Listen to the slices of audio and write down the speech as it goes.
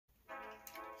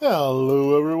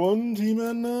Hello everyone,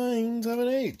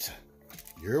 T-Man978.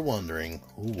 You're wondering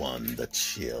who won the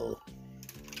Chill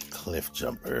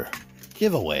Cliffjumper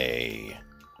giveaway.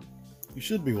 You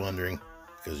should be wondering,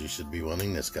 because you should be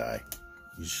wanting this guy.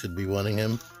 You should be wanting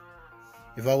him.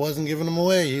 If I wasn't giving him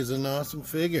away, he's an awesome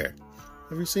figure.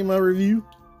 Have you seen my review?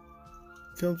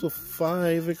 It comes with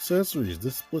 5 accessories.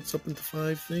 This splits up into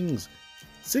 5 things.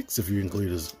 6 if you include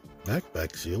his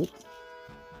backpack shield.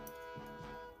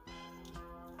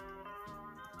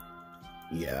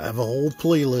 Yeah, I have a whole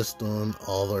playlist on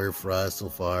all the Earthrise so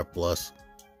far, plus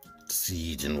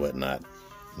Siege and whatnot.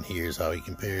 And here's how he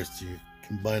compares to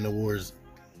Combiner Wars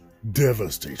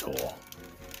Devastator.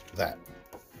 That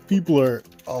people are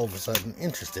all of a sudden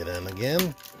interested in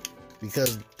again,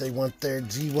 because they want their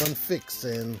G1 fix,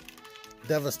 and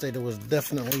Devastator was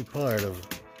definitely part of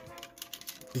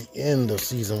the end of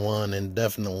Season 1 and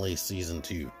definitely Season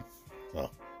 2.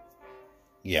 Well,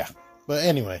 yeah. But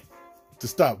anyway, to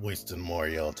stop wasting more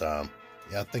of y'all time,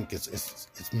 yeah, I think it's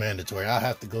mandatory. I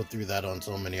have to go through that on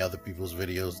so many other people's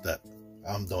videos that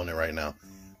I'm doing it right now.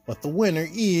 But the winner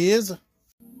is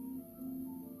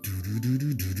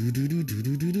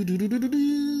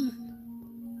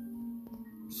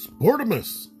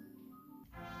Sportimus.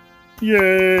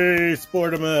 Yay,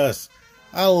 Sportimus!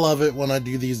 I love it when I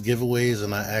do these giveaways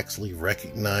and I actually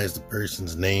recognize the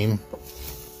person's name.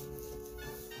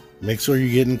 Make sure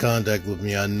you get in contact with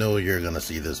me. I know you're going to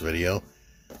see this video.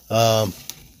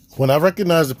 When I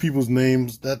recognize the people's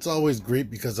names, that's always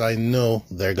great because I know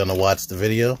they're going to watch the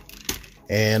video.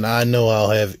 And I know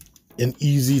I'll have an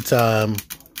easy time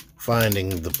finding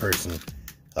the person.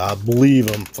 I believe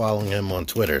I'm following him on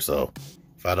Twitter, so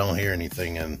if I don't hear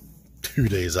anything in 2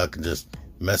 days, I can just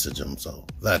message him. So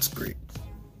that's great.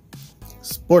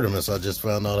 Sportimus, I just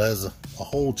found out, has a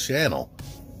whole channel.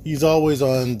 He's always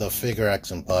on the Figure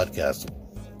Action Podcast,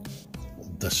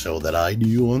 the show that I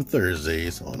do on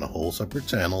Thursdays on a whole separate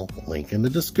channel. Link in the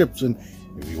description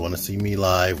if you want to see me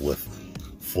live with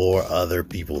 4 other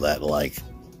people that like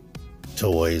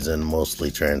toys and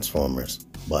mostly Transformers.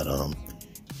 But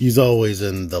he's always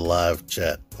in the live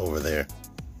chat over there.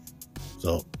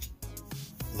 So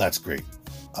that's great.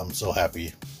 I'm so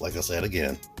happy, like I said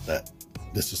again, that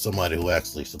this is somebody who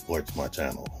actually supports my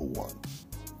channel who won.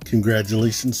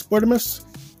 Congratulations, Sportimus.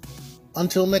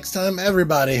 Until next time,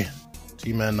 everybody.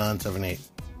 T-Man978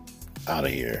 out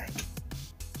of here.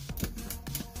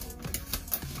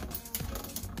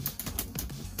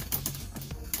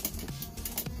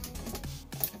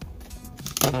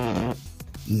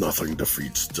 Nothing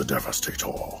defeats the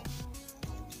Devastator.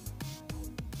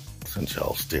 Since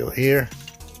y'all still here,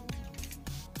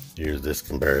 here's this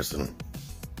comparison.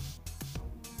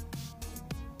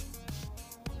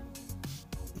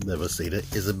 Devastator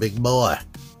is a big boy.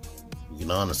 You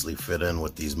can honestly fit in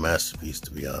with these masterpieces,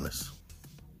 to be honest.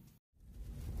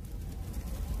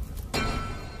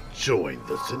 Join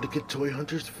the Syndicate Toy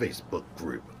Hunters Facebook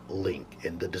group. Link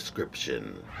in the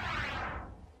description.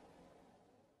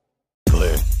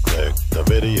 Click the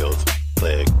videos.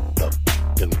 Click the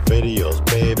fucking videos,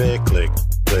 baby. Click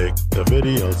the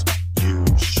videos. You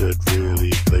should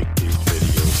really click these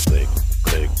videos.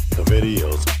 Click the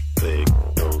videos. Click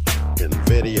those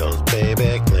videos,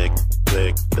 baby. Click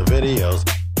the videos.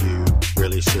 You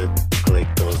really should click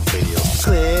those videos.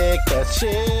 Click that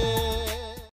shit.